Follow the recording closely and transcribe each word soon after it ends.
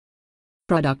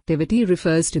Productivity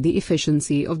refers to the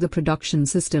efficiency of the production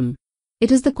system.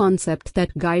 It is the concept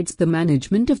that guides the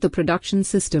management of the production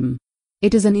system.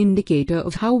 It is an indicator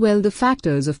of how well the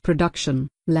factors of production,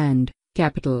 land,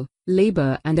 capital,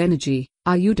 labor and energy,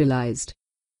 are utilized.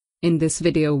 In this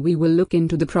video we will look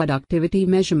into the productivity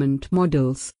measurement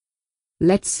models.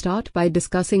 Let's start by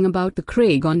discussing about the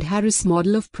Craig and Harris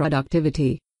model of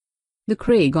productivity. The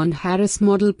Craig and Harris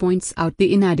model points out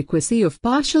the inadequacy of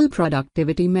partial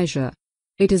productivity measure.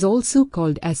 It is also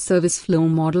called as service flow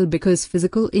model because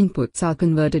physical inputs are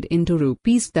converted into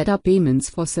rupees that are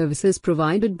payments for services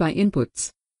provided by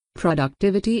inputs.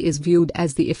 Productivity is viewed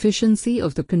as the efficiency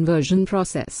of the conversion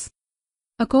process.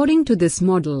 According to this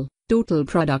model, total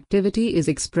productivity is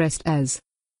expressed as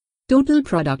total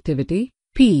productivity,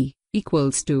 P,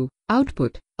 equals to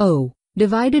output, O,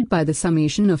 divided by the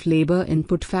summation of labor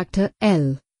input factor,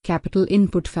 L, capital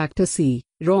input factor, C,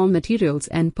 raw materials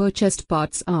and purchased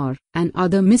parts, R, and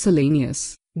other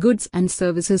miscellaneous goods and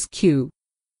services, Q.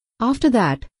 After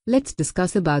that, let's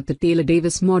discuss about the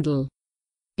Taylor-Davis model.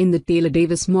 In the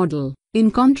Taylor-Davis model,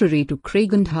 in contrary to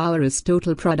Craig and Harris'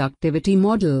 total productivity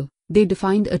model, they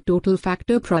defined a total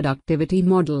factor productivity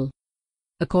model.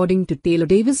 According to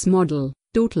Taylor-Davis model,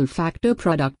 total factor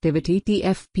productivity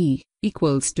TFP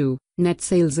equals to net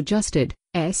sales adjusted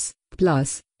S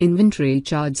plus inventory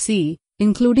charge C,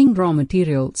 including raw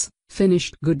materials,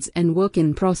 finished goods and work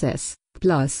in process,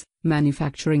 plus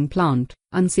manufacturing plant,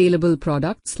 unsaleable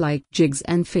products like jigs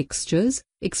and fixtures,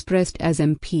 expressed as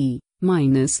MP,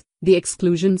 minus the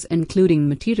exclusions including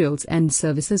materials and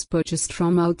services purchased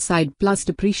from outside plus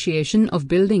depreciation of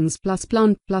buildings plus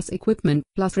plant plus equipment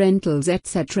plus rentals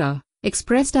etc.,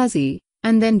 expressed as E,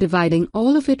 and then dividing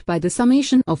all of it by the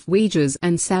summation of wages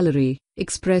and salary,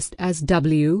 expressed as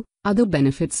W, other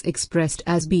benefits expressed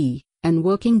as B, and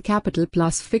working capital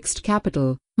plus fixed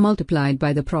capital, multiplied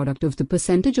by the product of the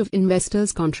percentage of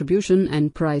investors' contribution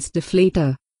and price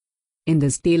deflator. In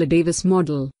this Taylor-Davis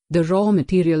model, the raw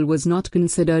material was not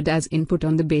considered as input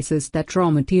on the basis that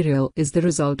raw material is the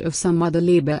result of some other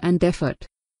labor and effort.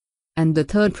 And the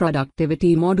third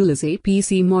productivity model is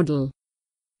Apc model.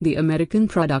 The American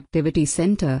Productivity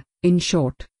Center, in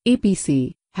short,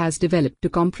 APC, has developed a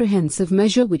comprehensive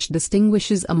measure which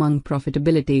distinguishes among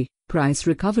profitability, price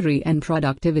recovery and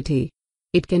productivity.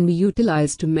 It can be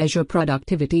utilized to measure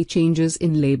productivity changes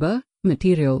in labor,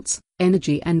 materials,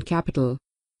 energy and capital.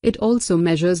 It also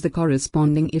measures the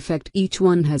corresponding effect each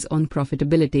one has on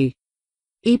profitability.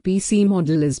 APC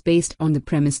model is based on the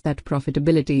premise that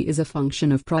profitability is a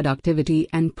function of productivity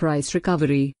and price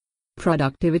recovery.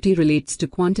 Productivity relates to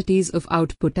quantities of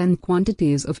output and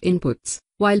quantities of inputs,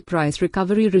 while price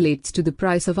recovery relates to the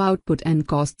price of output and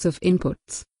costs of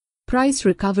inputs. Price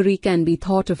recovery can be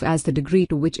thought of as the degree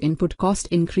to which input cost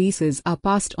increases are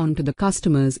passed on to the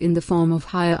customers in the form of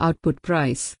higher output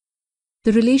price.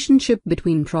 The relationship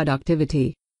between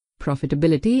productivity,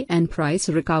 profitability and price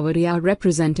recovery are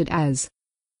represented as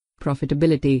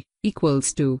profitability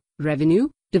equals to revenue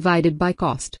divided by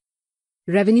cost.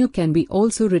 Revenue can be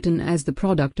also written as the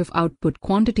product of output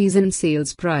quantities and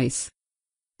sales price.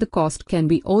 The cost can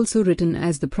be also written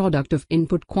as the product of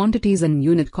input quantities and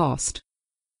unit cost.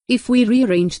 If we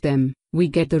rearrange them, we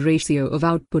get the ratio of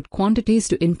output quantities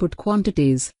to input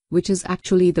quantities, which is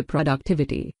actually the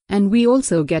productivity, and we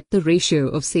also get the ratio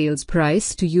of sales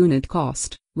price to unit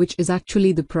cost, which is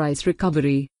actually the price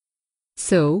recovery.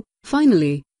 So,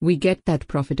 finally, we get that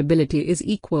profitability is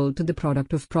equal to the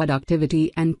product of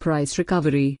productivity and price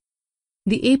recovery.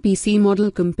 The APC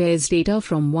model compares data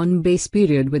from one base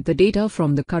period with the data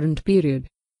from the current period.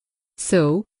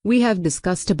 So, we have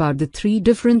discussed about the three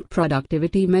different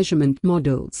productivity measurement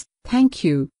models. Thank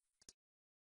you.